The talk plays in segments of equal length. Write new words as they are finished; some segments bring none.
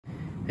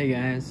Hey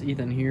guys,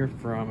 Ethan here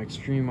from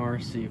Extreme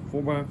RC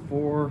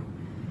 4x4.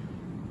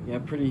 Yeah,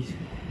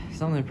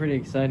 something pretty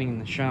exciting in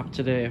the shop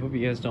today. I hope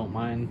you guys don't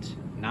mind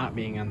not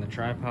being on the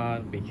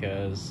tripod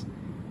because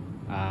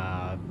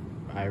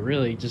I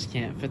really just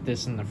can't fit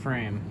this in the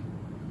frame.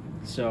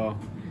 So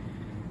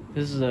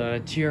this is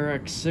a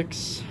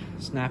TRX6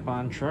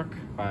 snap-on truck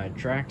by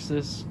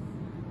TRX6.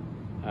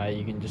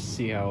 You can just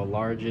see how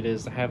large it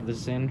is to have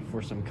this in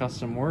for some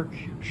custom work.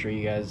 I'm sure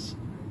you guys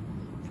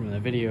from the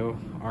video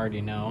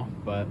already know,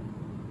 but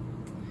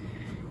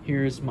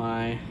here's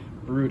my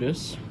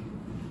Brutus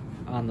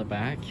on the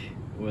back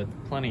with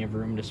plenty of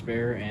room to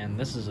spare, and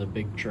this is a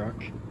big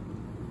truck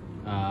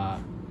of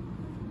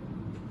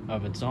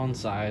its own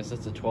size.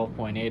 That's a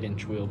 12.8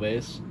 inch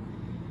wheelbase.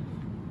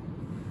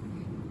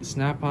 The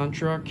snap-on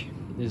truck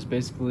is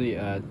basically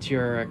a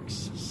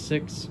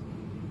TRX6,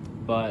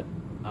 but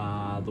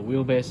the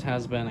wheelbase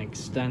has been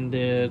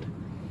extended.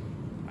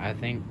 I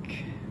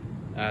think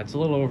it's a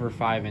little over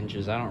 5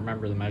 inches. I don't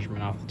remember the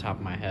measurement off the top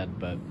of my head,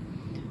 but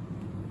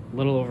a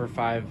little over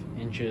 5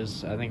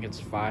 inches. I think it's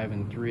 5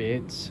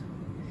 3/8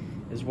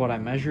 is what I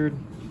measured.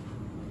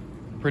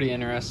 Pretty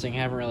interesting.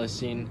 Haven't really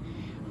seen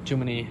too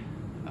many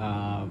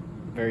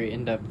very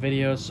in-depth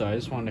videos, so I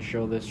just wanted to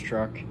show this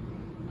truck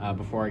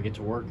before I get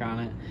to work on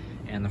it.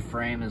 And the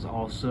frame is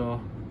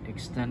also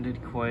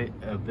extended quite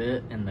a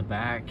bit in the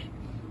back.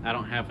 I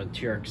don't have a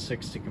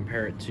TRX6 to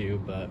compare it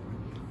to, but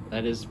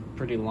that is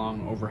pretty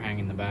long overhang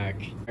in the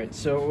back. Alright,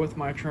 so with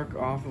my truck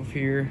off of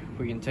here,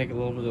 we can take a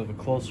little bit of a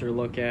closer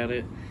look at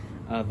it.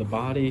 The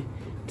body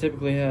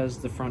typically has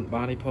the front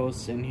body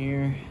posts in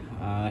here.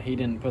 He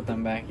didn't put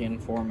them back in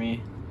for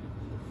me.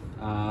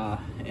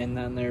 And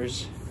then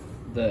there's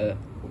the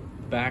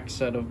back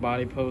set of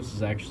body posts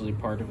is actually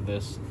part of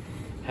this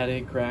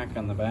headache rack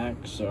on the back.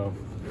 So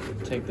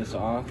take this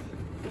off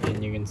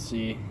and you can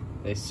see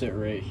they sit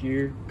right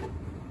here.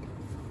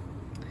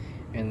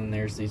 And then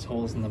there's these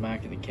holes in the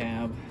back of the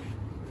cab.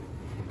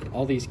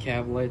 All these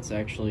cab lights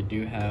actually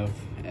do have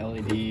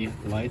LED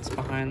lights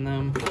behind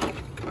them,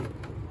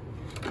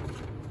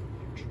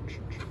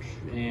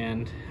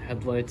 and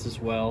headlights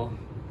as well.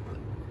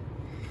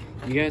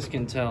 You guys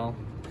can tell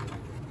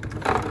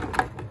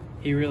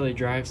he really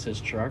drives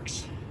his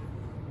trucks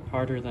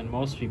harder than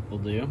most people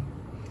do,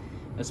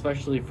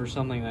 especially for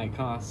something that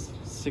costs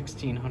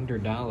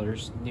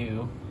 $1,600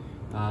 new.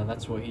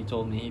 That's what he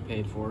told me he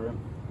paid for it.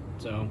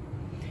 So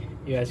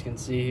you guys can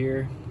see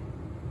here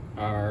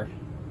our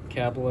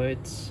cab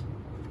lights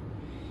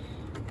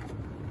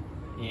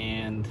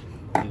and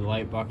the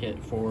light bucket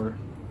for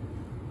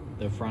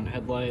the front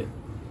headlight.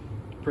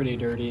 Pretty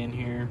dirty in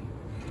here.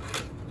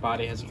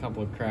 Body has a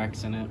couple of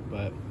cracks in it,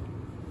 but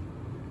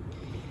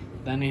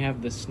then we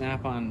have the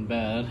snap-on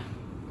bed,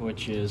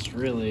 which is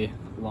really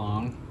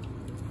long.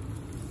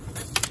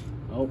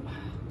 Oh,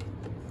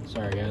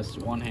 sorry guys,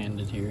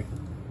 one-handed here.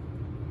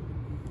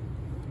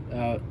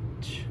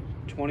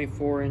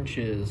 24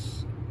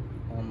 inches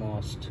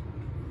almost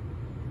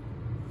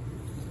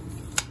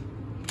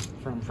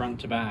from front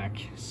to back,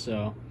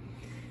 so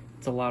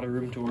it's a lot of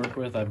room to work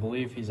with. I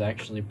believe he's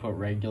actually put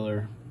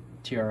regular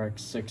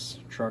TRX6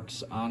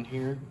 trucks on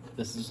here.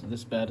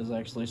 This bed is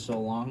actually so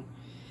long,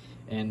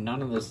 and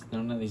none of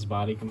these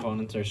body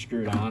components are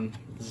screwed on.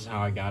 This is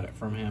how I got it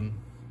from him,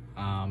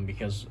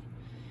 because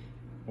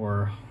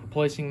we're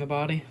replacing the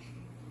body.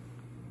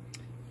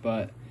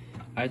 But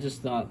I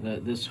just thought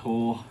that this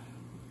whole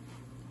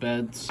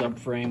bed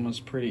subframe was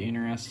pretty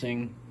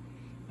interesting.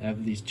 I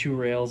have these two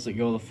rails that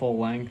go the full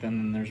length, and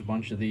then there's a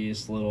bunch of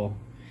these little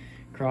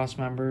cross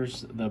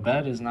members. The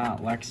bed is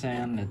not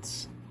Lexan,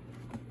 it's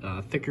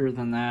thicker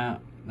than that.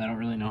 I don't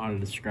really know how to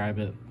describe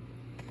it.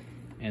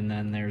 And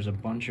then there's a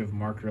bunch of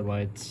marker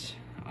lights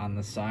on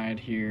the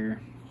side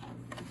here,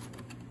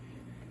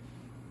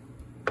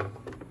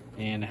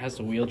 and it has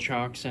the wheel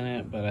chocks in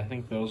it, but I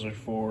think those are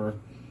for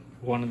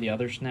one of the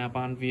other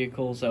snap-on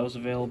vehicles that was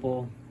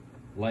available.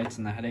 Lights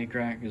in the headache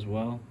rack as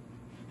well.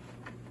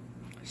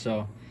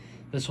 So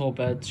this whole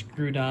bed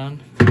screwed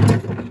on,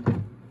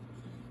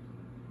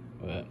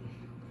 but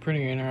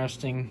pretty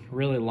interesting.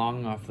 Really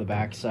long off the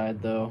back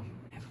side though.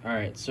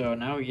 Alright, so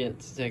now we get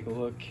to take a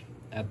look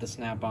at the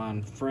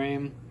snap-on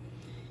frame.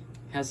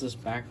 It has this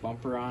back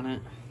bumper on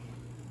it.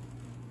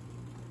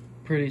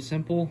 Pretty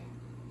simple.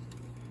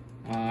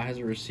 Has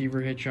a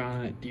receiver hitch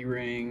on it,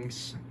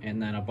 D-rings, and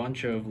then a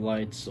bunch of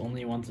lights.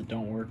 Only ones that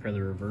don't work are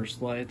the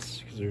reverse lights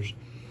because there's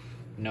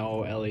no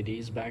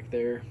LEDs back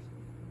there,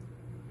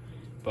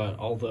 but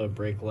all the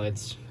brake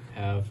lights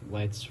have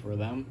lights for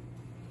them.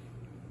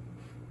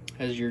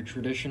 As your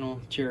traditional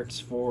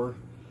TRX4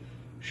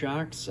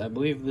 shocks, I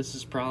believe this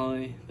is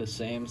probably the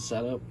same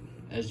setup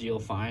as you'll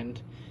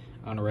find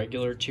on a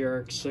regular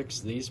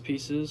TRX6, these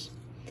pieces,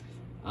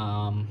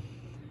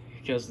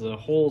 because the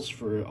holes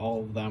for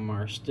all of them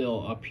are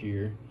still up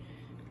here.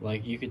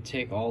 Like, you could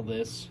take all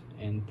this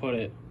and put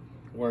it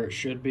where it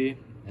should be,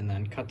 and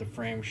then cut the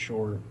frame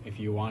short if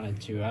you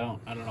wanted to. I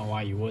don't know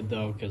why you would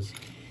though, because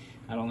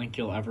I don't think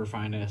you'll ever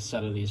find a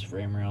set of these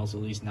frame rails, at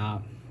least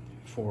not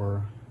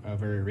for a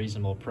very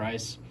reasonable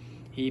price.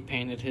 He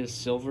painted his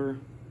silver.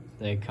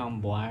 They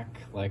come black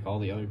like all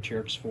the other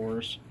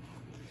TRX4s.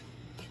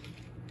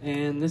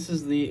 And this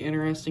is the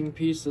interesting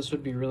piece. This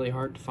would be really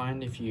hard to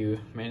find if you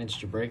manage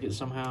to break it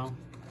somehow,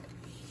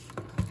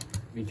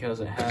 because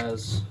it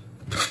has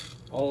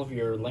all of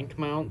your link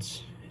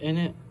mounts in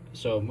it.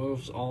 So it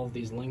moves all of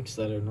these links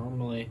that are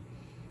normally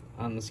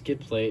on the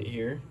skid plate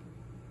here,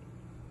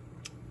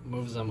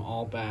 moves them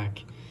all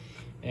back.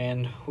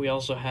 And we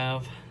also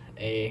have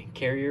a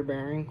carrier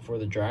bearing for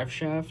the drive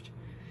shaft,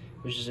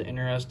 which is an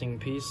interesting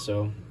piece.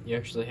 So you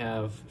actually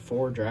have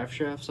 4 drive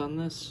shafts on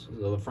this.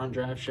 So the front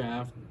drive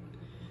shaft,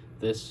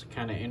 this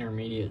kind of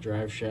intermediate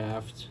drive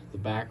shaft, the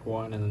back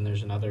one, and then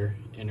there's another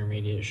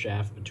intermediate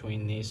shaft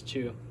between these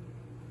two.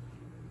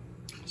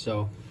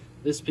 So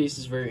this piece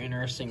is very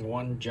interesting.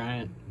 One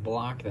giant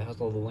block that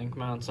has all the link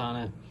mounts on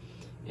it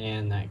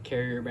and that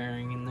carrier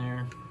bearing in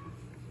there.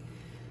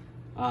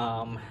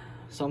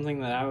 Something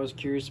that I was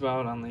curious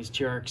about on these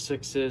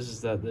TRX6s is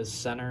that this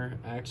center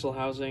axle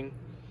housing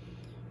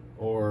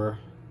or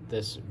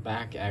this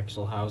back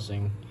axle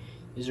housing,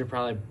 these are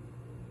probably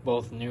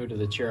both new to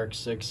the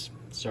TRX6.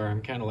 Sorry,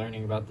 I'm kind of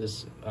learning about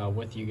this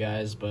with you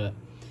guys, but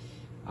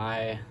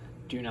I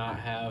do not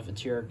have a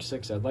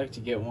TRX6. I'd like to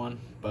get one,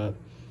 but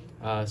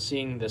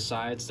seeing the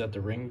sides that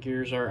the ring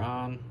gears are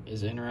on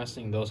is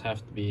interesting. Those have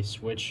to be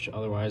switched,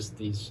 otherwise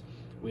these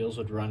wheels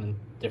would run in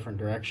different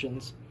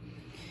directions.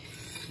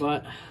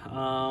 But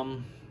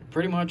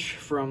pretty much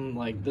from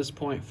like this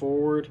point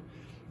forward,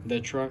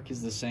 the truck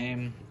is the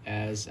same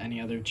as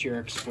any other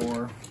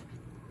TRX4.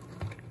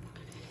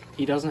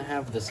 He doesn't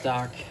have the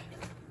stock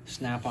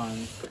snap-on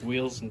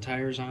wheels and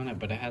tires on it,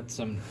 but it had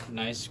some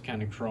nice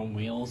kind of chrome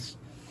wheels,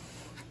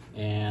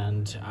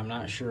 and I'm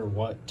not sure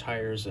what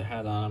tires it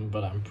had on them,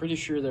 but I'm pretty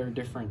sure they're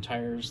different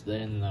tires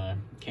than the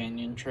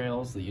canyon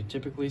trails that you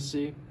typically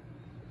see.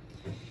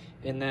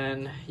 And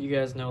then you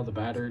guys know the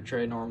battery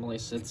tray normally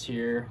sits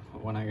here.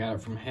 When I got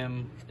it from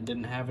him, it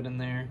didn't have it in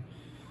there.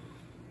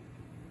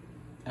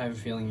 I have a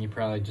feeling he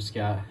probably just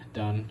got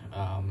done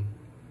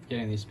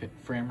getting these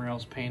frame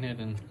rails painted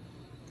and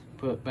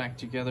put back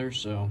together.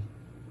 So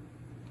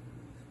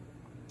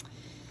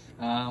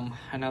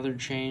another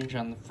change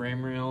on the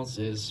frame rails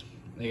is,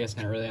 I guess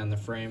not really on the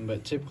frame,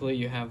 but typically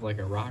you have like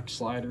a rock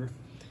slider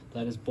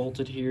that is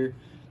bolted here.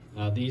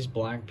 These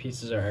black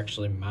pieces are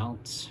actually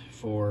mounts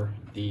for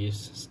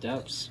these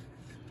steps,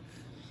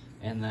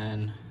 and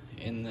then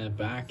in the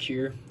back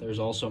here there's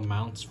also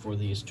mounts for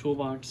these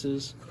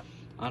toolboxes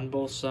on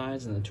both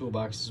sides, and the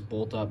toolboxes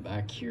bolt up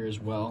back here as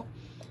well.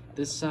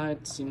 This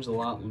side seems a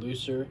lot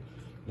looser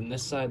than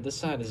this side. This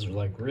side is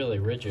like really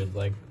rigid.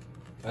 Like,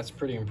 that's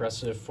pretty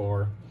impressive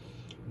for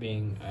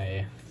being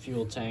a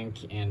fuel tank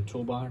and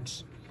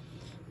toolbox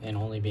and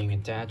only being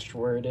attached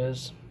where it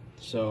is.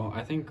 So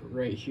I think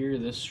right here,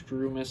 this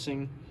screw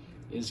missing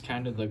is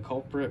kind of the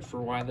culprit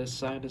for why this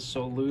side is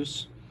so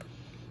loose,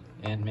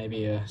 and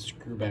maybe a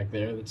screw back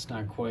there that's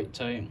not quite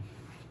tight.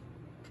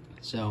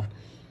 So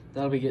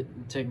that'll be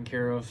getting taken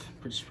care of.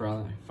 Just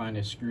probably find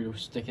a screw to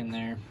stick in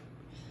there.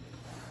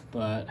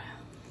 But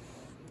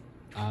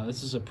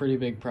this is a pretty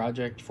big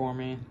project for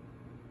me,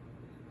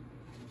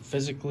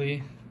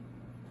 physically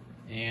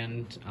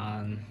and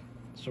on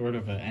sort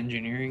of an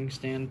engineering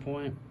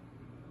standpoint.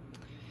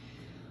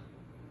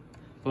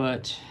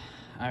 But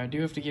I do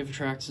have to give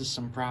TRX6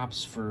 some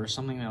props for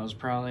something that was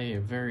probably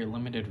a very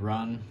limited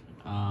run.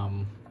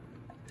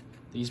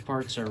 These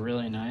parts are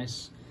really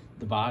nice.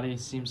 The body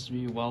seems to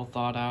be well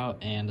thought out,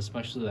 and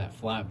especially that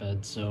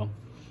flatbed. So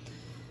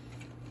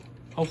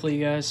hopefully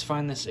you guys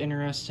find this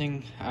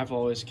interesting. I've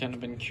always kind of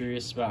been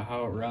curious about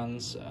how it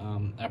runs.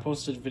 I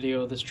posted a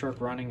video of this truck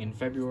running in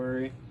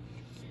February.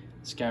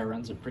 This guy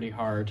runs it pretty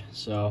hard,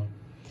 so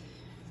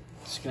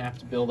just gonna have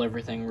to build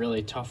everything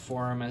really tough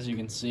for him. As you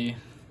can see,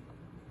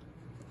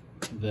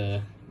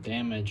 the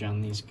damage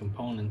on these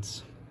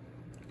components,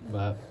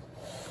 but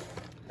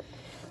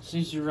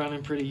seems to be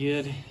running pretty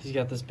good. He's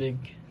got this big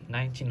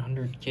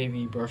 1900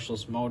 kV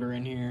brushless motor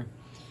in here.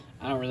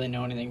 I don't really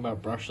know anything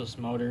about brushless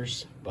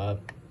motors, but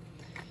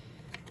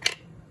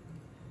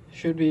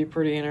should be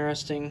pretty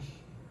interesting.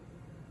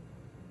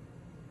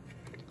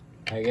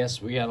 I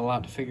guess we got a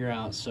lot to figure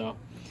out, so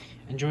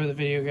enjoy the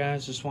video,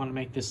 guys. Just want to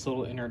make this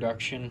little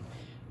introduction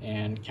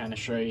and kind of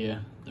show you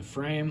the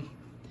frame,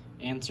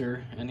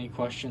 answer any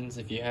questions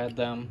if you had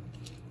them,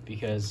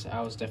 because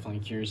I was definitely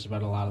curious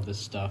about a lot of this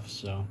stuff.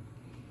 So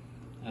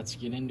let's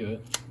get into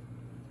it.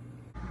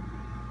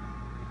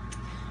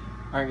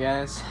 Alright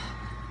guys,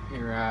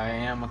 here I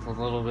am with a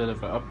little bit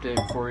of an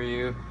update for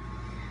you.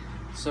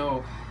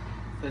 So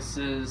this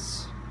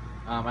is,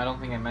 I don't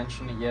think I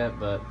mentioned it yet,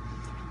 but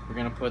we're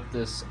going to put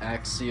this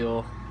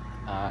axial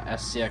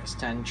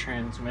SCX10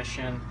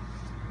 transmission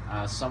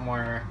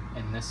somewhere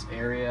in this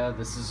area.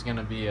 This is going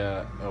to be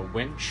a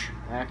winch,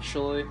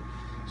 actually,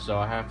 so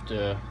I have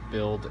to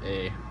build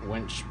a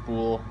winch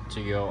spool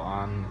to go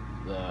on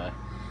the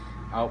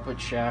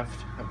output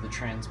shaft of the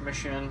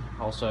transmission.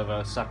 Also have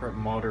a separate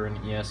motor and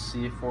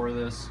ESC for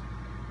this.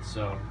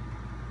 So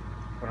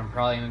what I'm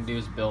probably going to do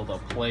is build a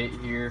plate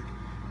here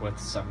with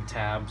some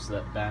tabs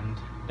that bend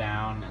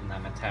down and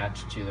then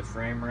attach to the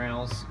frame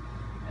rails,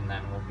 and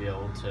then we'll be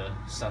able to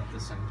set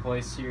this in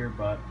place here.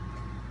 But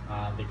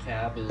the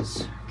cab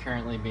is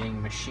currently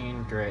being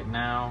machined right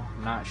now.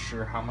 Not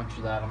sure how much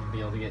of that I'm gonna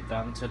be able to get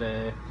done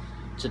today.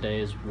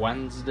 Today is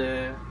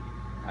Wednesday.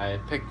 I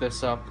picked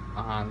this up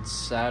on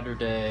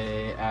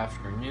Saturday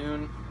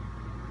afternoon,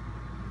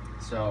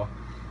 so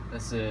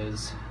this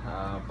is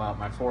about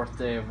my 4th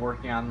day of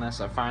working on this.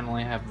 I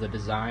finally have the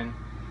design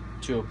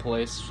to a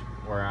place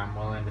where I'm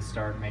willing to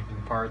start making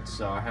parts.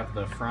 So I have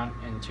the front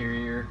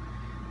interior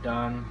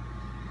done,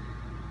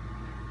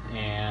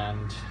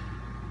 and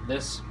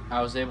this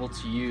I was able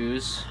to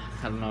use,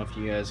 I don't know if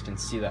you guys can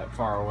see that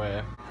far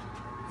away.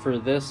 For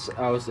this,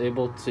 I was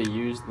able to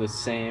use the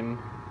same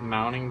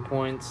mounting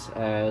points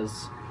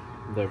as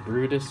the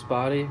Brutus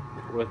body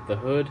with the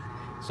hood.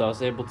 So I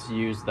was able to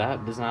use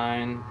that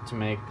design to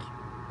make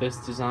this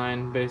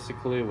design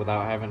basically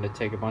without having to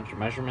take a bunch of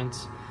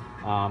measurements.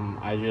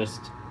 I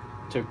just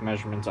took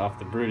measurements off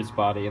the Brutus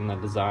body in the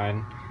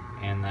design,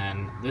 and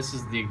then this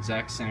is the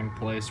exact same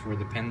place where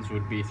the pins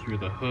would be through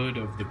the hood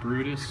of the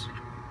Brutus.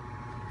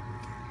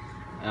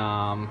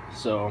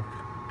 So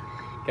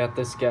got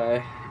this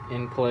guy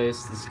in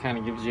place. This kind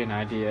of gives you an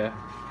idea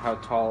how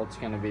tall it's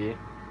going to be,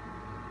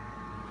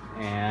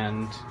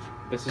 and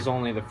this is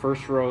only the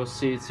first row of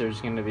seats. There's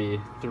going to be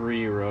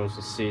 3 rows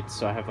of seats,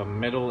 so I have a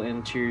middle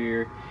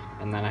interior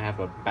and then I have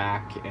a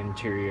back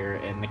interior,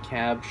 and the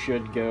cab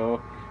should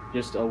go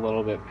just a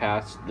little bit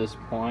past this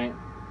point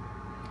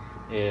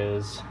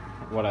is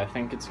what I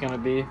think it's going to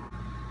be.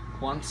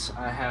 Once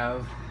I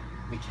have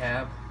the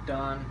cab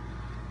done,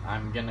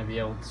 I'm going to be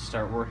able to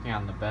start working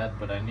on the bed,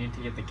 but I need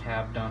to get the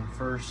cab done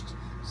first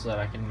so that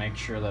I can make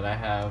sure that I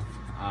have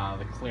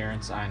the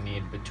clearance I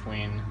need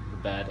between the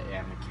bed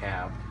and the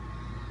cab.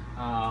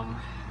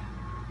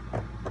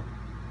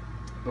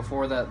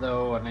 Before that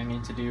though, what I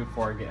need to do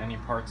before I get any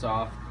parts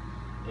off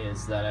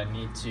is that I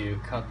need to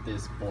cut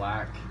this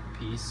black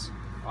piece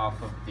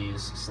off of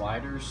these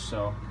sliders.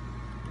 So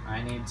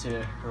I need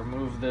to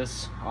remove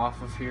this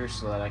off of here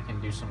so that I can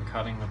do some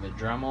cutting with the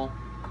Dremel.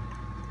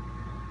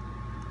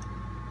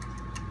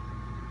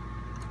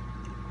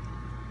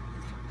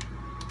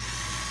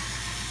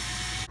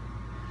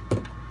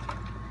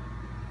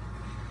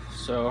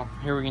 So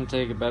here we can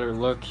take a better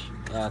look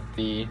at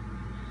the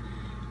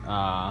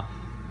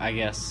I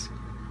guess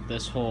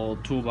this whole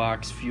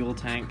toolbox fuel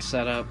tank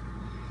setup.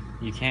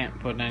 You can't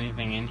put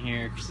anything in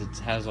here because it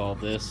has all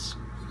this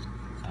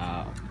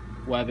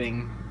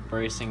webbing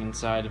bracing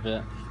inside of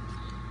it.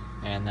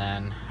 And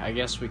then I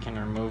guess we can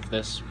remove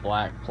this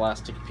black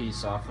plastic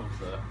piece off of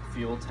the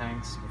fuel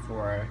tanks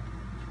before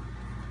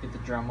I get the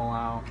Dremel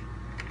out.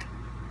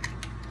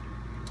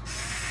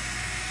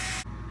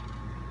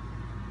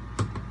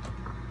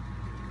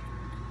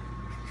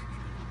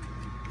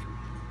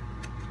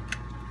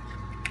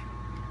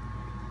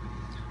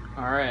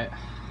 Alright,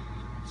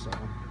 so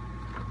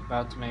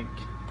about to make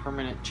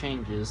permanent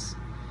changes.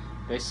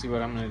 Basically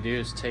what I'm going to do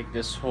is take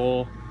this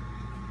hole,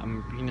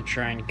 I'm going to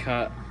try and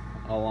cut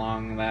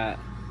along that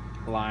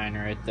line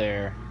right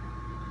there,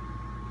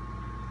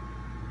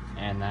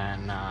 and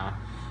then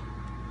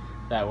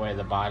that way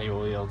the body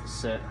will be able to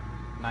sit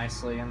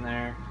nicely in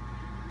there.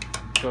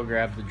 Go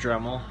grab the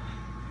Dremel.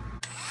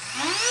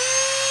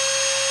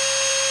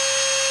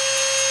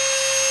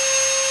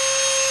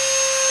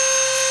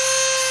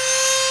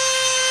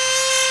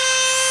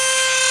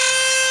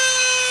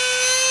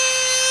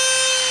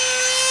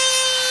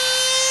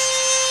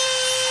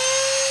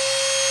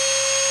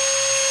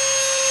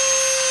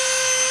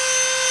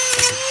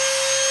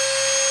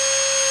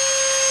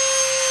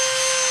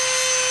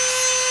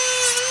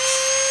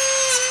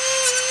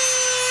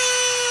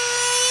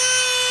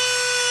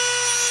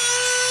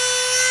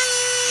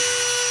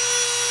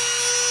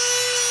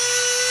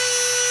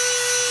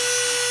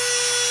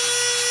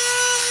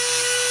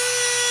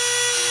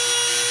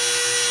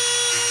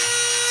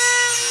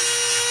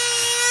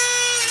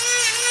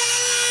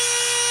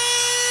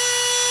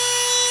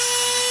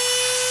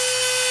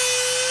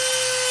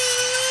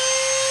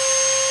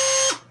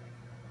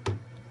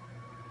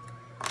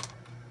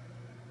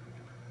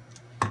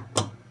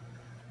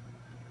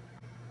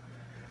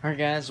 Alright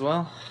guys,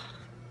 well,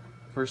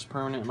 first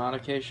permanent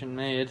modification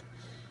made.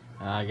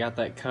 I got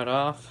that cut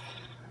off,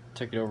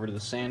 took it over to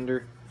the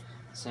sander,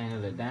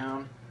 sanded it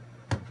down.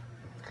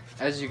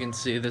 As you can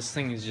see, this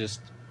thing is just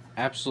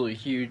absolutely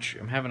huge.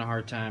 I'm having a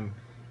hard time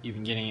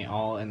even getting it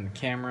all in the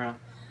camera.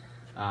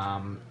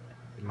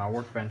 My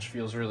workbench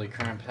feels really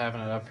cramped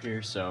having it up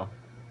here, so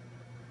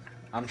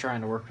I'm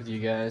trying to work with you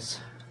guys.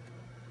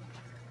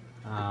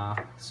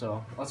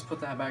 So let's put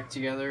that back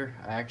together.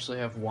 I actually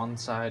have one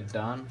side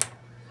done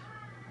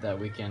that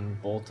we can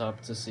bolt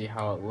up to see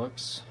how it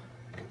looks.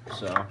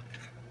 So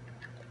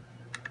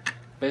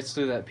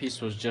basically that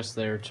piece was just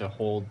there to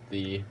hold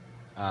the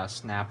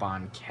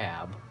snap-on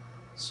cab,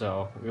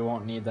 so we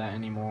won't need that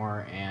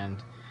anymore,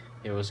 and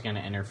it was going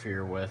to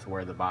interfere with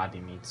where the body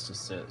needs to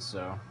sit.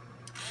 So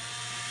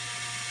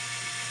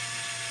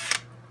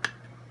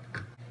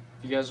if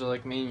you guys are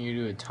like me and you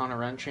do a ton of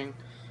wrenching,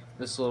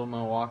 this little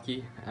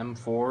Milwaukee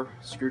M4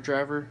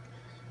 screwdriver,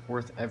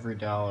 worth every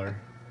dollar.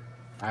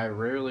 I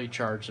rarely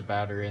charge the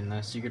battery in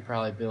this. You could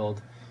probably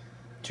build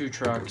 2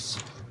 trucks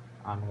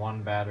on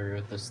 1 battery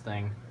with this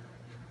thing.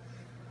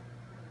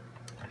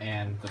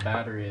 And the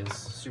battery is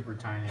super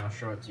tiny. I'll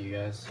show it to you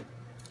guys.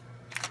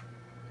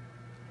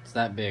 It's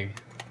that big.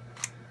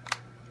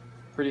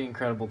 Pretty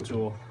incredible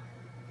tool.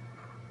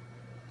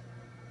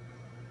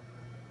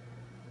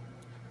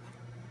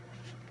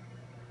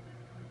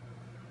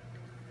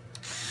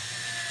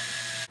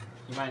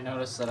 You might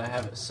notice that I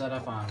have it set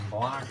up on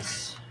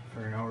blocks for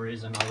no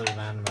reason other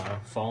than the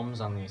foams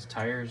on these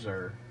tires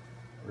are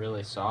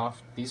really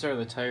soft. These are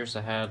the tires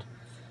I had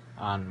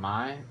on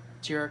my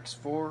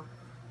TRX4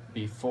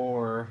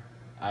 before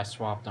I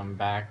swapped them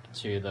back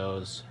to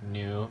those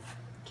new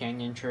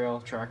Canyon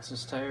Trail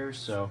TRX6 tires.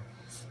 So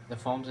the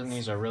foams in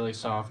these are really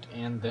soft,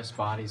 and this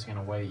body's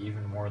gonna weigh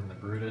even more than the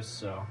Brutus.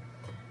 So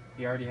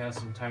he already has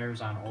some tires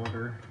on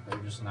order. They're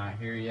just not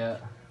here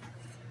yet.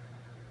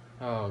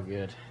 Oh,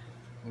 good.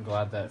 I'm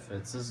glad that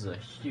fits. This is a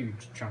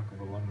huge chunk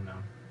of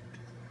aluminum.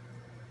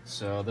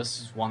 So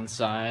this is one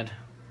side.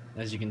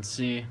 As you can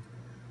see,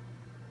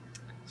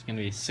 it's going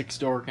to be a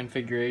 6-door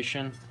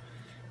configuration.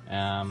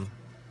 The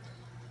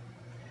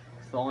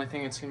only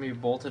thing that's going to be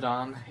bolted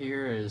on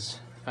here is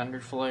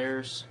fender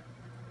flares,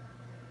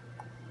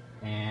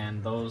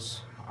 and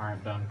those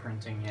aren't done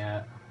printing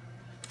yet.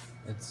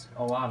 It's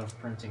a lot of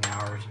printing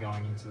hours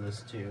going into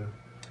this too.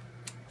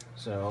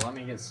 So let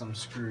me get some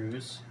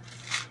screws.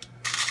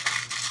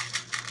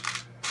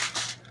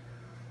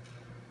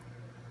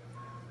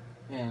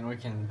 And we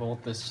can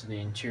bolt this to the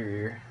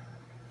interior.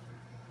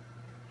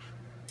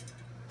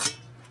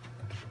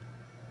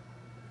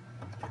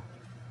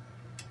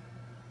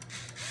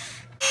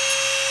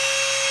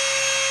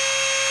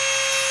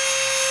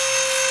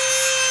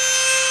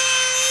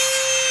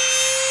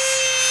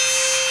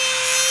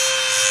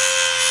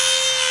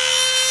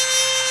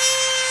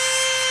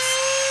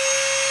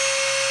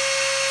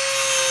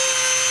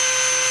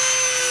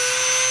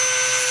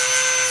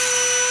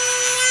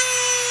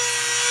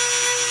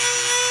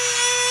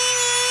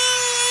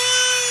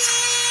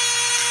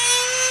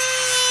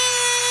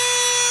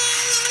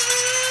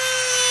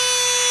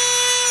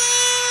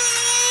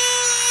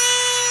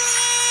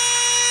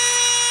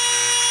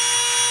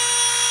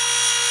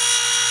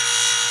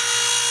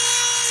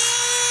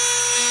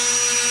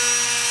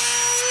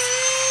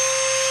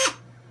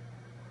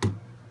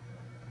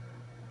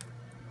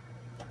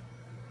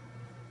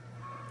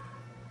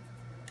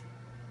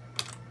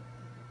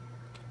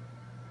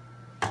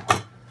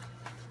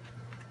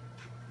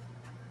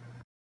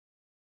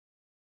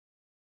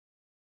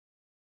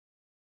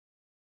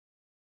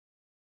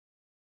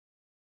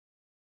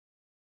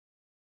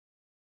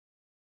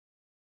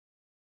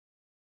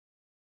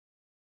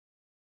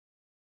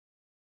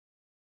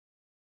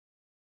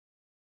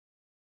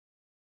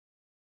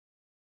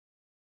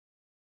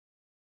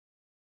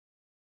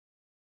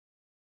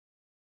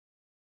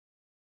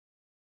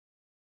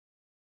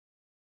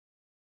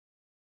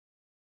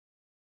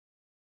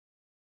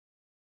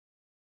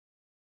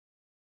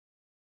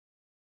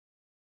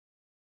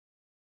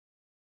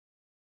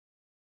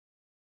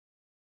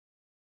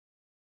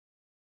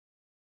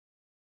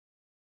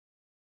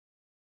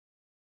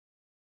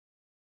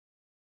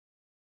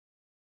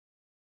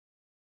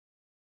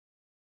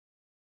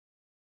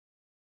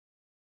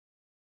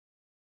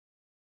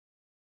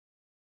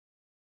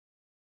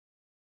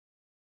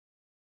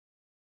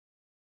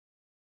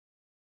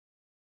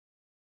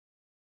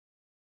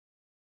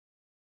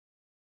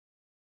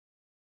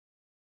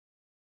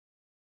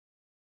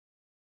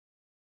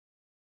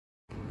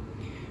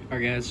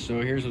 Alright guys,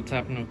 so here's what's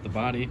happening with the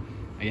body.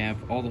 I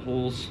have all the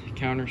holes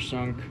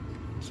countersunk,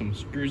 some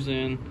screws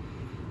in,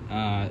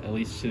 at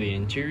least to the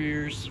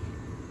interiors.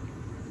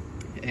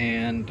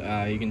 And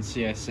you can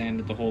see I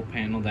sanded the whole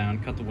panel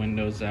down, cut the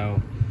windows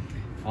out,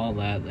 all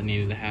that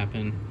needed to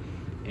happen.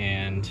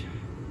 And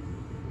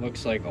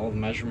looks like all the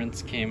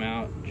measurements came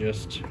out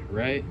just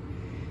right.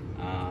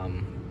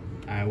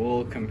 I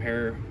will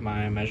compare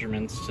my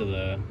measurements to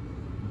the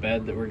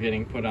bed that we're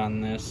getting put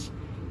on this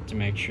to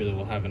make sure that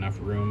we'll have enough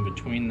room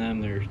between them.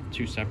 They're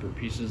 2 separate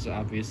pieces,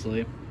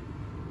 obviously.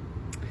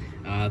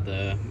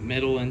 The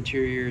middle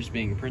interior is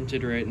being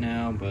printed right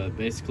now, but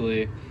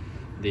basically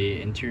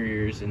the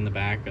interiors in the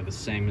back are the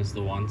same as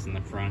the ones in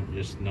the front,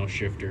 just no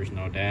shifters,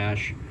 no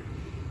dash.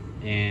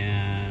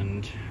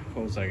 And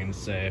what was I gonna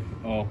say?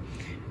 Oh,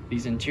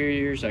 these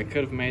interiors, I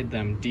could have made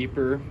them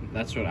deeper.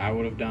 That's what I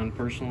would have done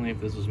personally if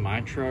this was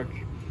my truck.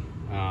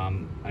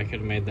 I could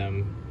have made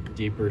them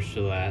deeper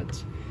so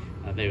that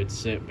they would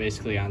sit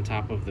basically on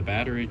top of the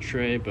battery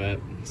tray, but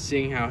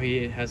seeing how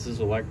he has his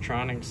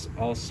electronics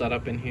all set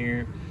up in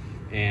here,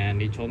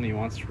 and he told me he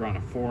wants to run a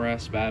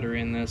 4S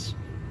battery in this,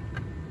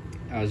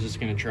 I was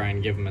just going to try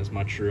and give him as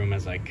much room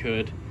as I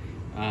could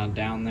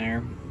down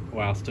there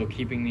while still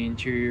keeping the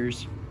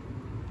interiors.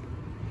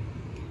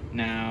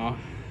 Now,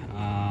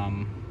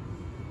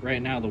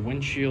 right now the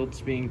windshield's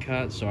being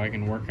cut so I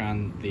can work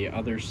on the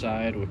other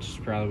side, which is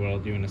probably what I'll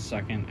do in a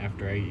second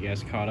after I get you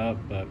guys caught up,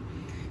 but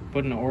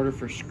put in an order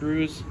for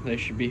screws. They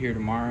should be here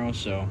tomorrow,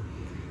 so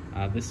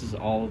this is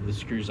all of the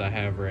screws I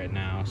have right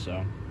now.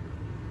 So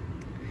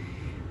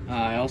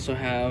I also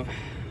have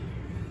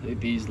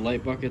these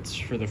light buckets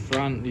for the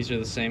front. These are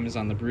the same as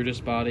on the Brutus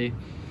body.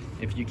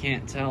 If you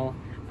can't tell,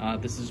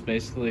 this is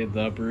basically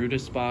the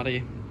Brutus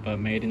body, but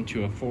made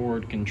into a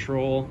forward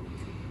control.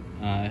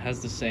 It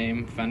has the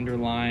same fender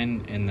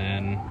line and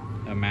then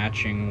a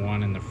matching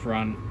one in the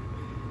front.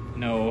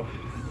 No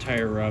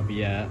tire rub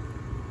yet,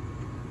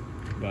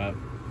 but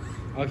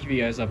I'll keep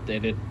you guys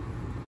updated.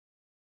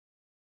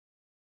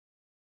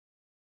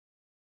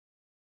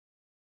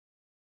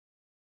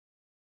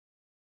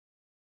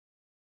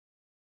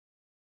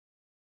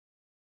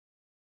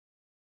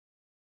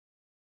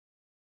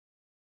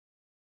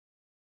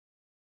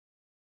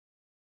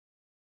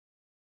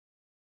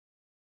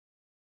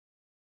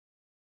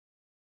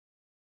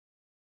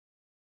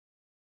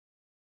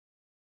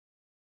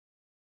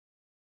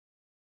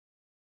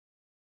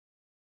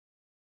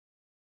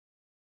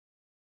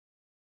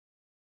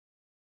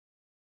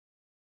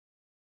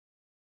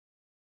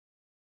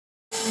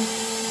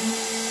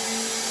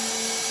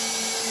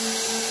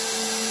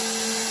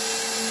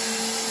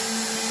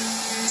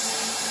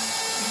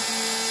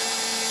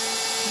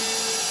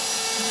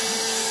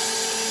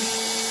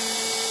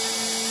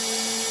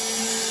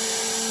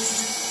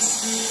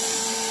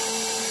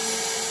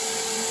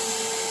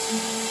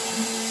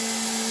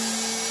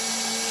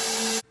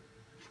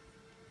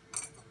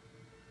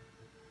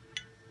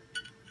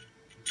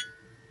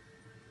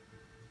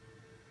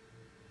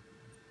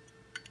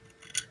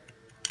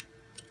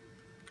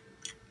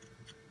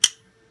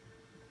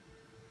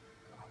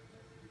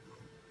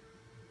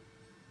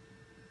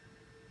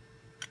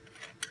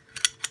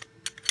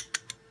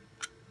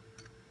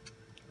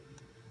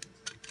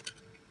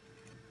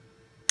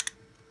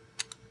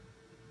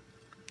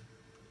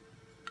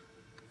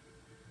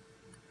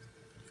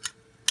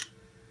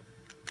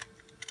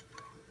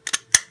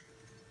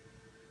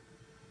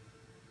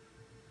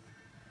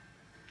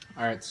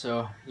 Alright,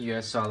 so you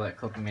guys saw that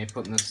clip of me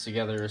putting this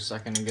together a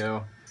second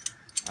ago.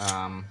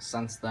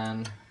 Since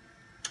then,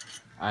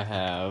 I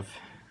have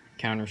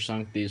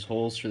countersunk these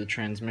holes for the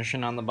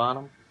transmission on the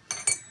bottom.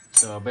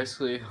 So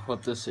basically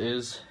what this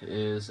is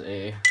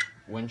a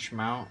winch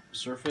mount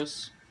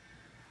surface,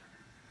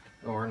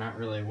 or not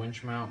really a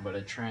winch mount, but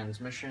a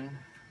transmission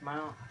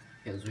mount,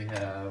 because we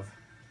have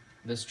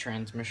this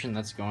transmission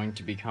that's going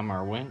to become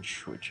our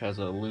winch, which has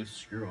a loose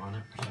screw on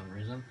it for some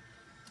reason.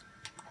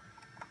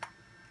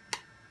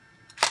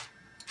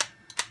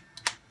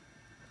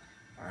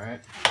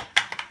 Alright,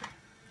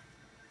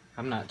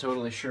 I'm not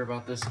totally sure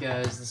about this,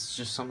 guys. This is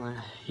just something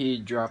he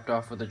dropped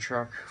off with the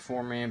truck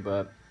for me,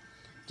 but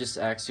just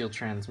axial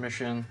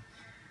transmission,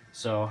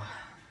 so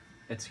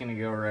it's gonna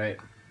go right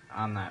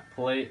on that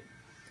plate.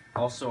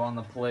 Also on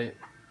the plate,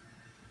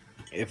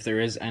 if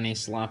there is any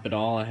slop at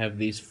all, I have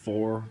these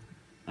 4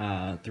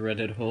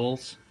 threaded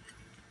holes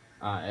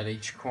at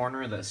each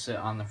corner that sit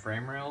on the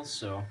frame rails,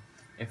 so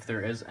if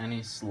there is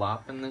any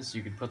slop in this,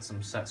 you could put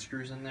some set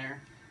screws in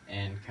there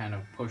and kind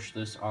of push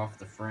this off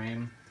the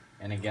frame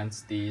and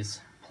against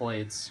these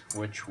plates,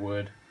 which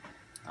would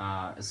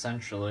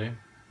essentially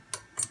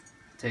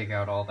take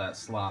out all that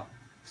slop.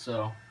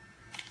 So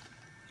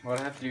what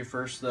I have to do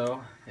first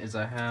though is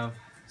I have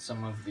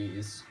some of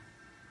these,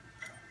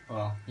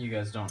 well, you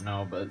guys don't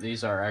know, but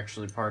these are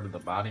actually part of the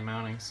body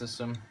mounting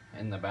system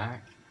in the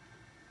back.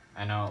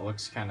 I know it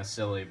looks kind of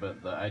silly,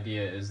 but the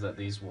idea is that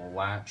these will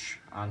latch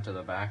onto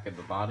the back of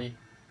the body,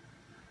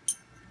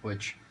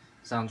 which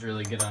sounds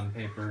really good on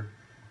paper.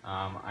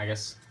 I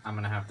guess I'm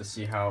gonna have to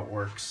see how it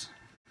works.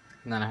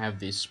 And then I have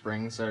these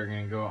springs that are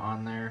gonna go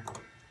on there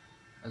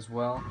as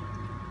well.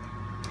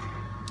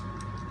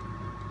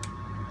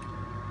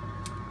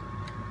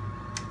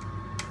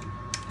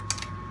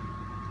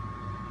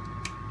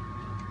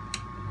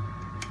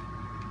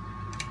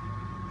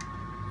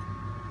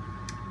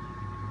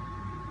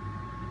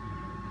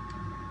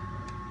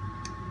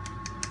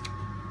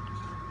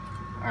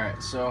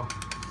 Alright, so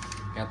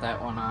got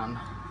that one on.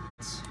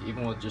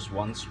 Even with just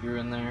one screw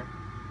in there,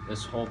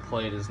 this whole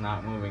plate is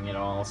not moving at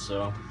all,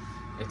 so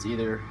it's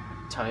either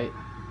tight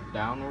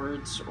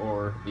downwards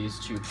or these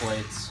 2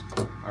 plates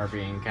are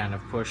being kind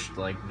of pushed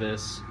like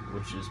this,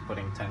 which is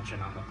putting tension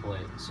on the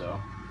plate.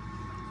 So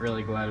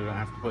really glad I don't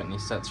have to put any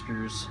set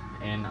screws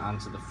in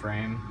onto the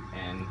frame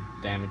and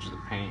damage the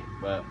paint,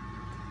 but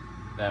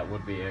that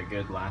would be a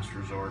good last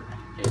resort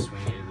in case we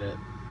needed it.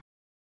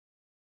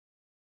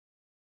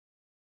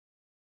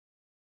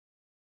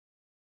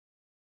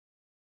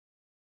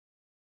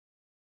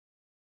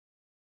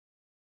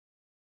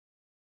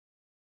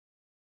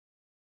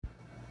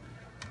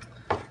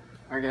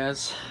 Alright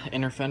guys,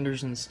 inner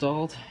fender's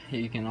installed.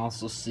 You can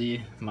also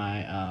see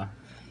my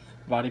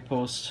body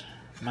post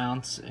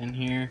mounts in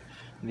here.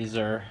 These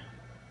are,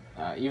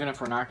 even if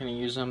we're not going to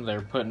use them,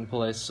 they're put in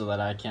place so that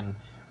I can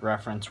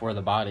reference where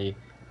the body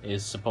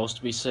is supposed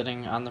to be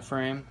sitting on the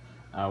frame,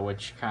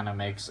 which kind of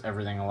makes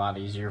everything a lot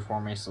easier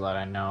for me so that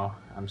I know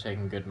I'm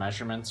taking good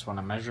measurements when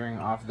I'm measuring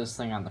off this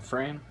thing on the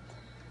frame.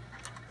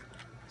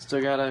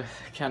 Still gotta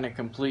kind of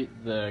complete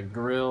the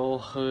grill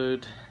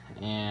hood,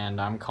 and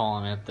I'm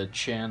calling it the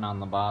chin on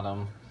the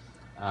bottom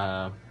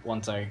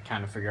once I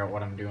kind of figure out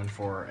what I'm doing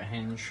for a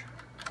hinge.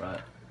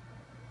 But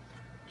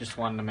just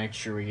wanted to make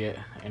sure we get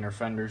inner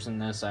fenders in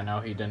this. I know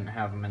he didn't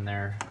have them in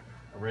there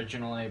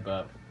originally,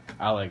 but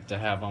I like to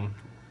have them,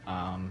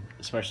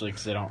 especially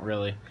because they don't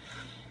really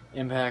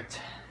impact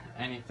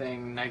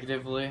anything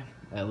negatively,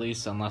 at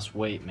least unless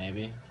weight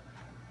maybe.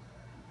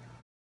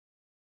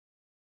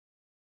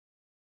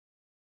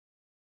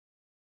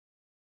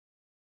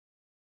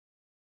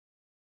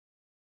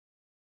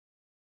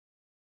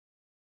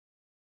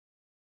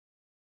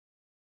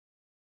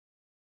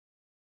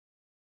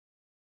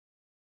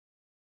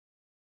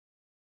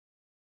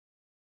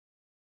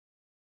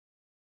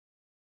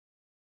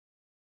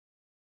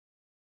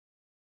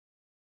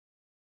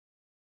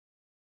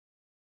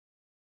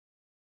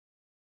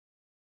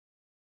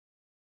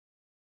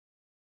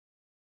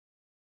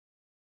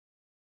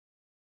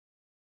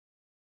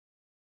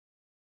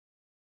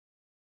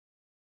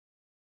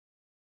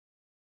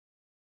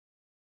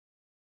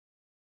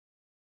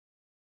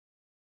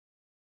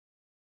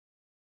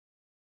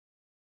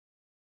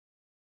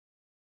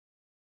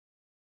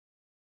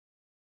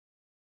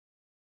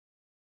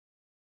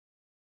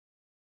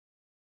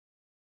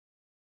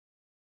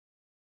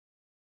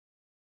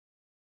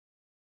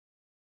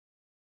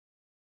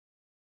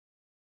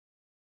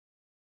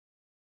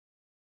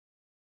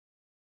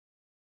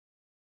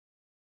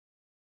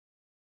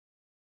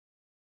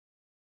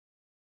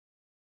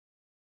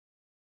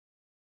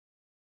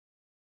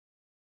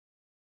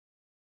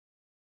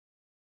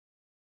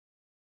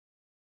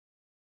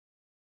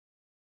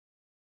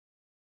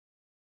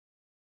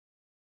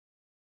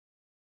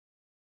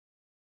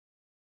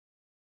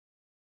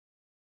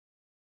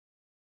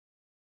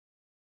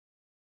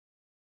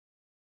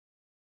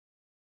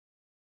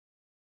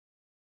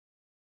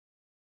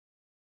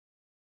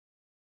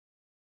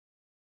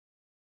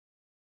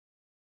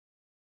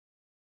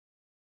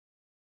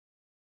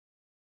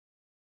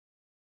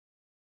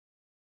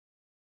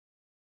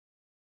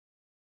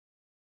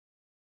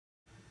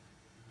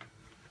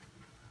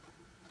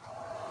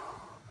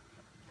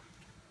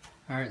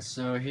 Alright,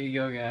 so here you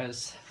go,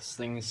 guys. This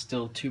thing is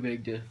still too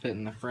big to fit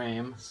in the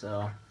frame,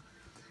 so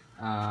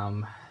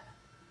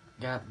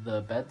got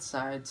the bed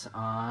sides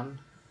on.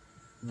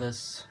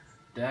 This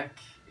deck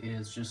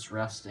is just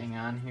resting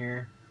on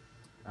here.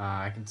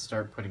 I can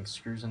start putting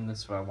screws in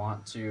this if I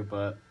want to,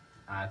 but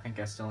I think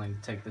I still need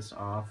to take this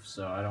off,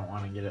 so I don't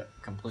want to get it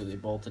completely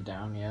bolted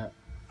down yet.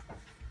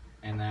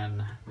 And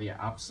then the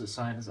opposite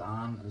side is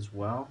on as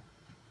well.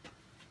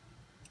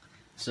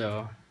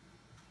 So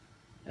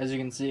as you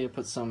can see, I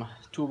put some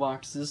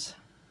toolboxes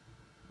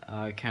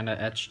kind of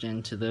etched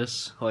into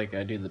this like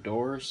I do the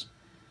doors.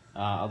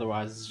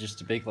 Otherwise it's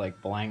just a big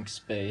like blank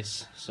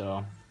space,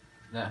 so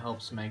that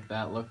helps make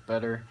that look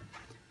better.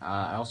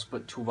 I also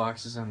put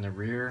toolboxes in the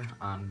rear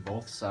on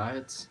both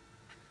sides,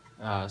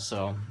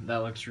 so that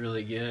looks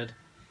really good.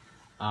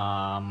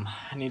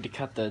 I need to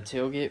cut the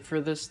tailgate for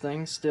this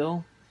thing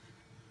still,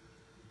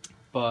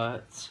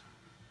 but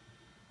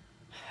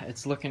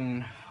it's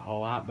looking a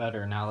lot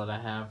better now that I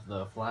have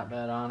the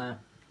flatbed on it.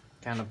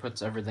 Kind of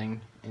puts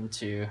everything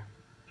into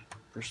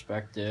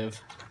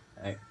perspective.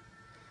 It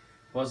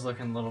was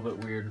looking a little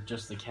bit weird with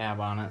just the cab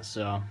on it,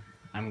 so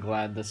I'm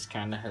glad this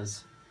kind of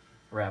has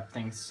wrapped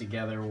things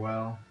together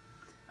well.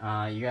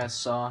 You guys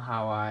saw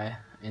how I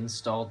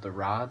installed the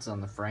rods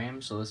on the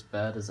frame, so this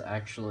bed is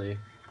actually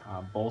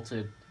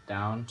bolted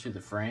down to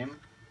the frame.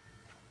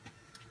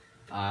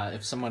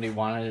 If somebody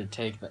wanted to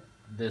take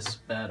this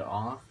bed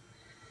off,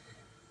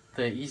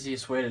 the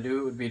easiest way to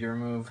do it would be to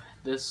remove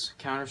this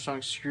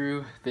countersunk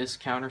screw,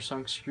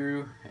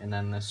 and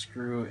then the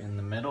screw in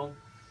the middle.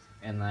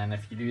 And then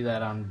if you do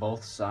that on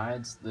both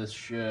sides, this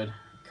should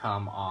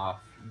come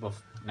off.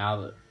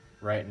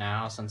 Right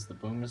now, since the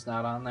boom is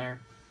not on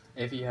there,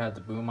 if you had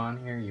the boom on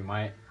here, you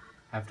might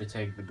have to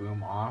take the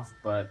boom off,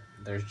 but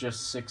there's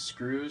just 6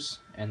 screws,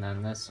 and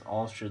then this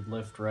all should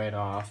lift right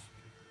off.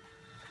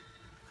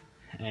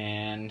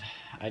 And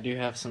I do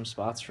have some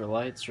spots for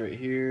lights right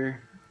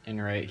here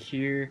and right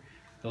here.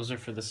 Those are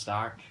for the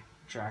stock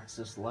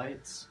TRX6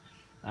 lights.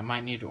 I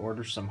might need to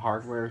order some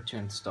hardware to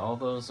install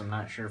those. I'm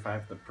not sure if I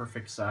have the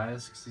perfect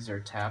size because these are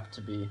tapped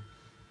to be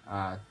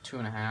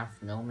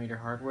 2.5mm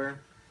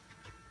hardware.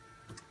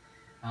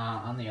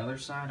 On the other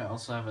side, I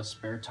also have a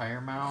spare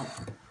tire mount.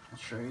 I'll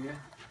show you.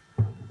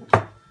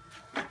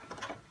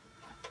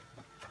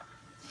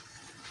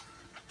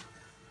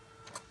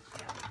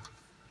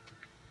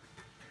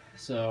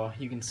 So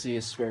you can see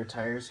a spare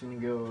tire is going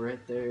to go right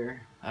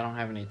there. I don't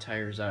have any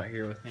tires out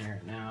here with me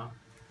right now.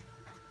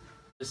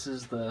 This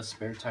is the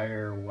spare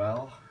tire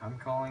well, I'm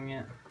calling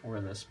it,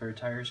 where the spare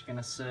tire is going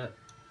to sit.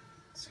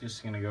 It's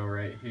just going to go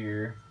right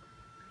here,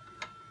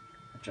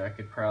 which I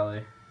could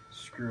probably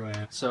screw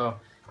in. So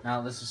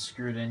now this is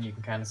screwed in, you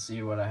can kind of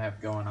see what I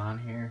have going on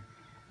here.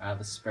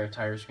 The spare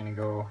tire is going to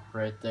go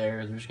right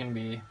there. There's going to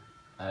be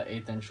an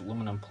 1/8"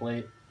 aluminum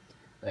plate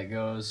that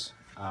goes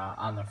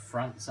on the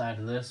front side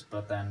of this,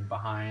 but then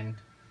behind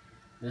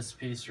this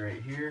piece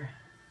right here.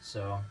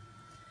 So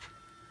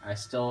I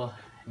still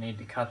need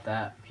to cut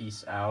that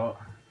piece out,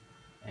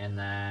 and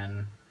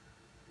then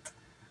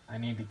I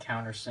need to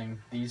countersink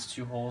these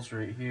two holes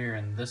right here,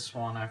 and this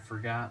one I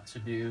forgot to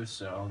do,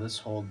 so this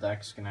whole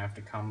deck's gonna have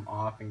to come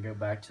off and go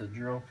back to the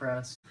drill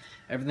press.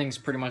 Everything's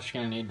pretty much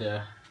gonna need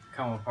to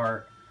come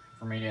apart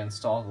for me to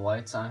install the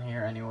lights on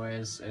here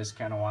anyways. I just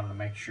kinda wanted to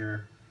make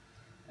sure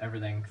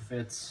everything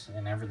fits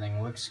and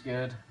everything looks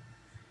good.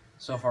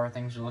 So far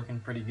things are looking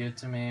pretty good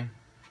to me.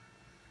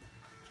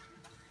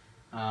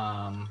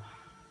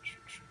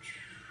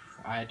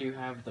 I do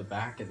have the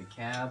back of the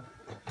cab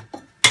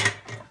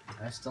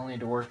I still need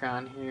to work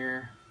on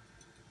here,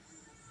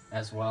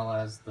 as well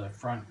as the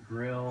front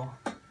grille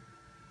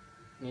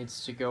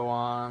needs to go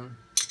on,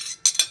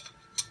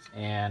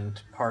 and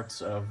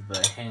parts of the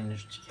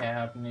hinged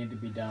cab need to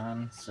be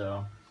done,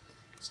 so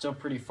still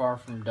pretty far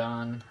from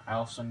done. I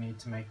also need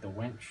to make the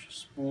winch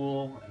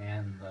spool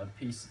and the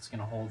piece that's going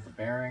to hold the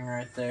bearing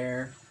right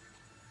there.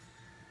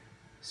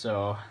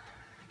 So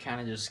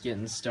kind of just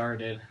getting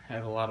started. I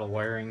have a lot of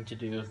wiring to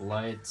do with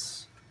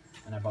lights,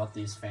 and I bought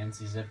these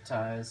fancy zip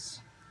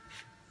ties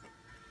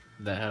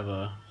that have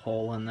a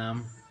hole in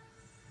them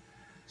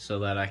so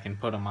that I can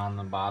put them on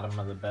the bottom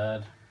of the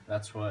bed.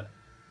 That's what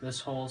this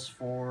hole's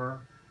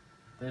for.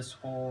 This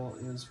hole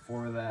is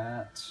for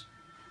that.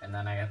 And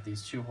then I got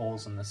these two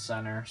holes in the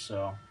center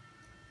so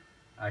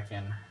I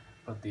can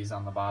put these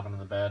on the bottom of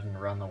the bed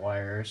and run the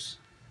wires.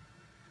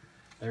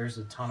 There's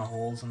a ton of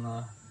holes in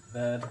the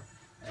bed,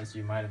 as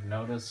you might have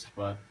noticed,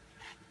 but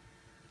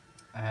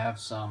I have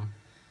some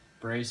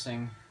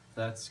bracing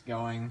that's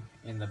going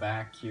in the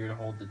back here to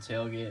hold the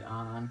tailgate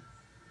on.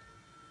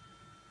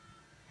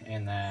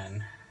 And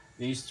then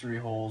these three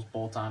holes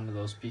bolt onto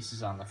those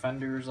pieces on the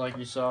fenders like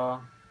you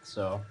saw.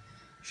 So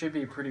should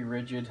be a pretty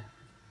rigid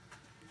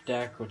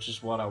deck, which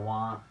is what I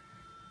want.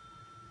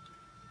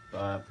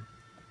 But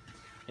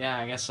yeah,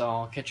 I guess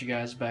I'll catch you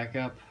guys back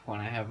up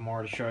when I have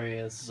more to show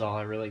you. This is all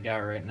I really got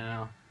right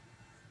now.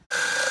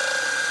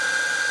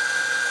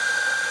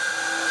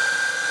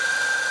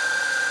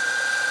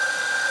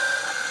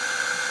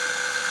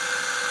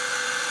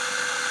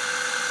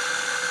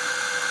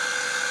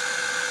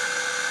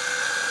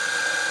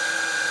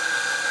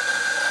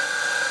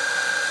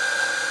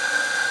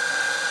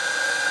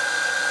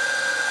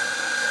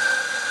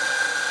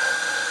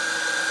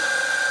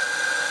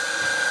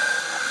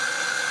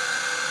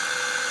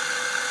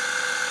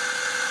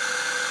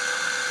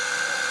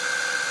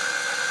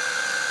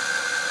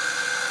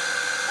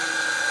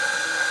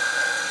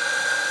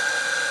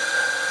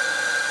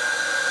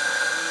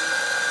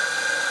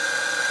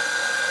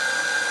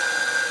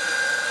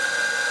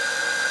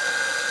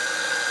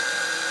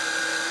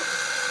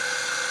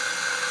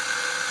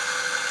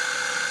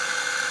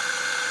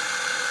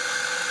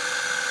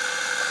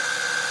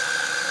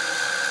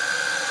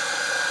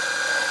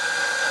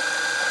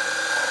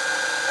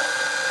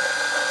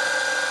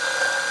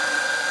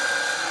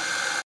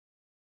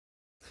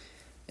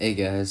 Hey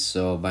guys,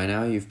 so by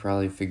now you've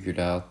probably figured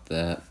out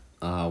that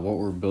what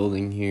we're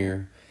building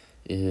here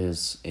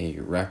is a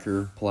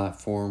wrecker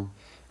platform,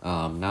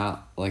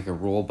 not like a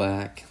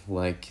rollback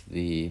like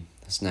the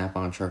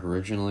Snap-on truck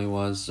originally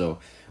was. So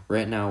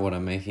right now what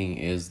I'm making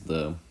is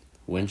the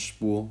winch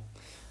spool.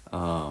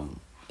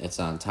 It's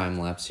on time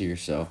lapse here,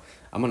 so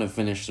I'm gonna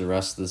finish the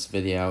rest of this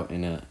video out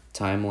in a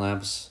time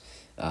lapse.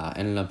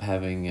 Ended up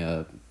having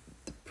a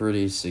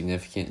pretty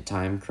significant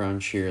time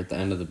crunch here at the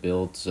end of the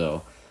build,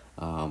 so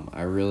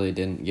I really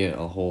didn't get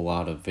a whole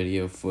lot of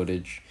video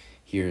footage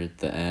here at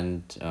the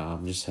end.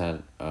 Just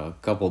had a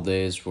couple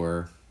days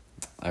where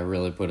I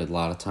really put a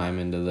lot of time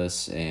into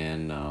this,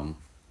 and I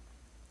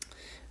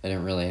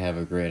didn't really have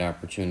a great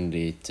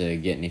opportunity to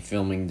get any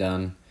filming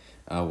done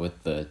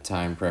with the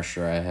time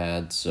pressure I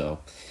had. So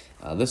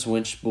this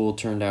winch spool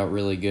turned out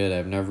really good.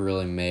 I've never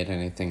really made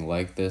anything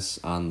like this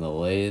on the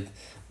lathe,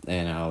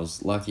 and I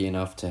was lucky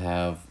enough to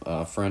have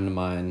a friend of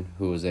mine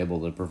who was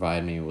able to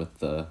provide me with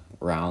the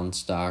round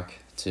stock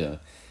to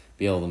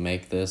be able to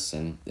make this,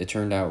 and it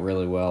turned out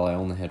really well. I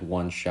only had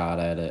one shot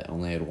at it,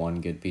 only had one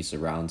good piece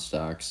of round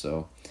stock,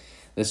 so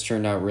this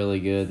turned out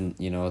really good, and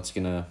you know,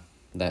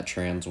 that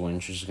trans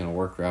winch is gonna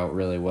work out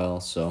really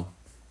well. So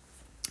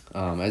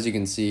as you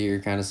can see here,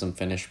 kind of some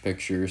finished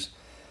pictures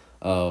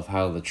of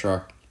how the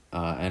truck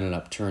ended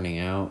up turning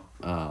out.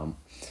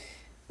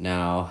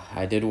 Now,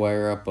 I did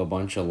wire up a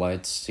bunch of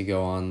lights to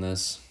go on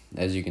this,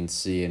 as you can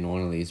see in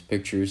one of these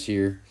pictures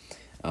here.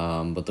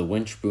 But the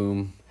winch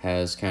boom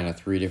has kind of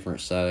 3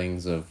 different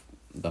settings of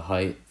the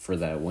height for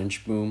that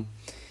winch boom.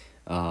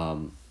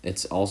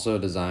 It's also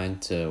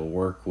designed to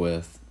work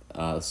with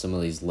some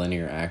of these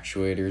linear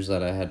actuators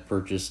that I had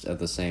purchased at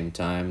the same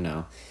time.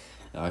 Now,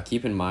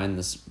 keep in mind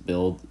this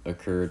build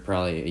occurred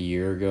probably a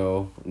year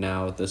ago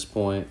now at this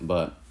point,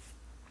 but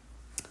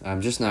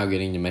I'm just now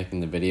getting to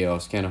making the video. I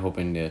was kind of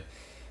hoping to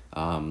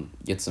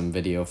get some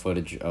video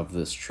footage of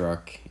this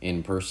truck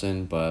in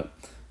person, but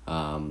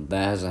that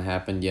hasn't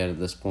happened yet at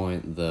this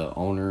point. The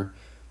owner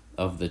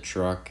of the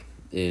truck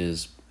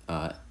is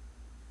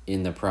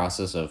in the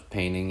process of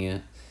painting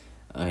it.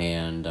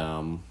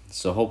 and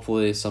so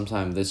hopefully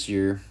sometime this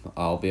year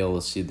I'll be able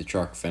to see the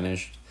truck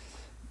finished,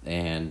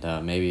 and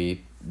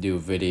maybe do a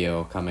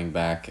video coming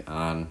back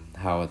on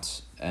how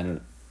it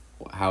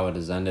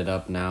has ended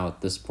up now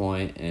at this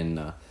point.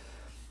 And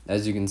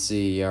as you can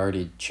see, he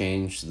already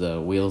changed the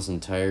wheels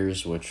and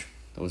tires, which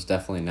was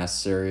definitely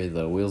necessary.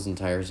 The wheels and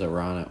tires that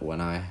were on it when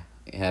I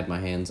had my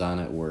hands on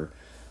it were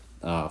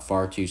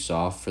far too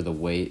soft for the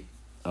weight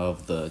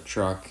of the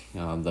truck.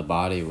 The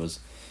body was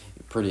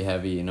pretty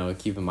heavy. You know,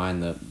 keep in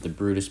mind the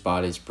Brutus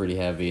body is pretty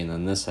heavy, and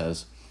then this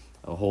has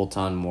a whole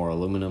ton more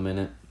aluminum in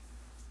it.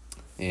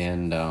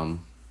 And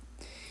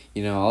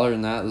you know, other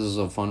than that, this is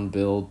a fun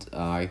build.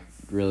 I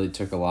really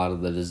took a lot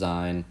of the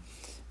design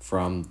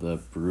from the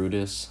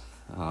Brutus,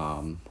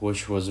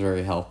 which was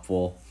very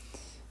helpful.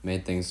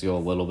 Made things go a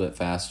little bit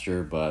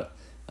faster, but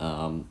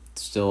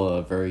still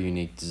a very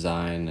unique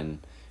design, and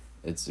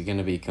it's going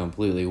to be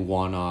completely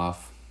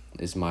one-off,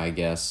 is my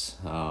guess.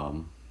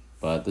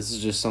 But this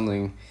is just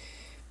something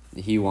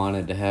he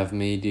wanted to have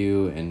me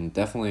do, and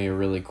definitely a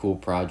really cool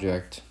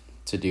project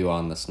to do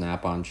on the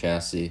Snap-on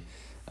chassis.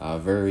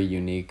 Very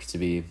unique to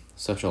be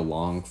such a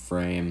long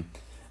frame.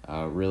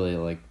 Really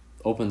like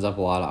opens up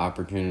a lot of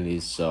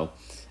opportunities. So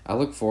I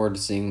look forward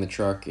to seeing the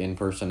truck in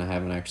person. I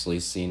haven't actually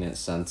seen it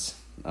since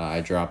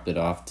I dropped it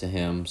off to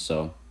him,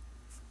 so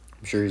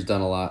I'm sure he's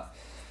done a lot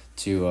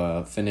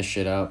to finish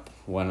it up.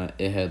 When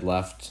it had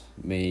left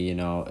me, you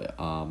know,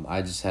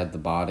 I just had the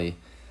body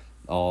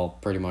all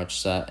pretty much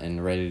set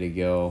and ready to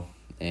go.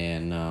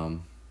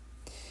 And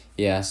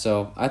yeah,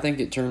 so I think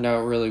it turned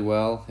out really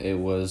well. It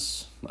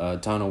was a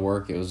ton of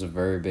work. It was a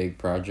very big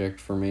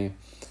project for me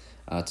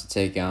to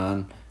take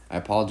on. I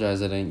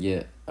apologize I didn't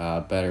get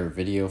better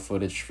video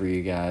footage for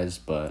you guys,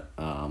 but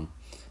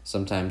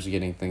sometimes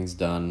getting things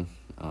done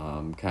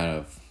kind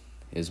of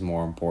is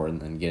more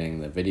important than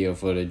getting the video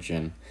footage.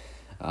 And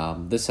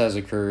this has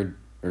occurred,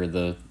 or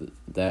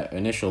that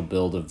initial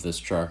build of this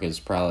truck is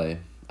probably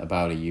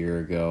about a year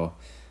ago,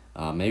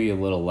 maybe a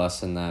little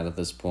less than that at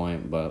this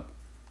point, but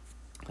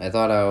I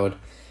thought I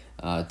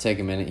would take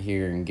a minute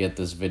here and get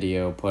this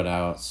video put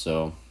out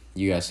so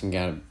you guys can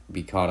kind of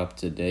be caught up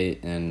to date.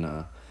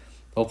 And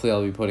hopefully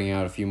I'll be putting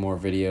out a few more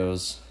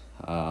videos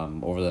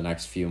over the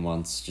next few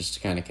months just to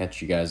kind of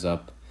catch you guys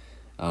up.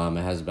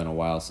 It has been a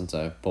while since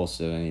I've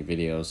posted any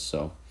videos,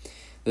 so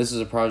this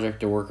is a project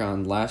to work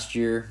on last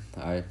year.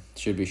 I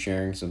should be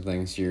sharing some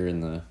things here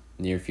in the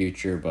near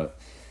future, but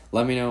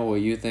let me know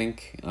what you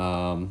think.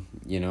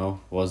 You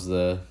know, was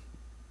the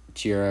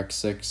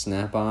TRX6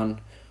 Snap-on,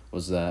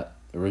 was that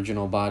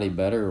original body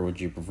better, or would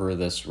you prefer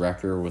this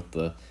wrecker with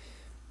the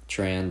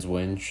trans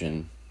winch?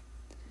 And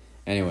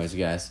anyways,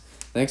 guys,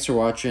 thanks for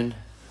watching.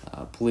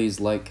 Please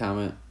like,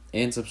 comment,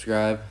 and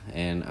subscribe,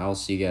 and I'll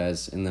see you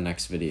guys in the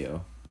next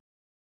video.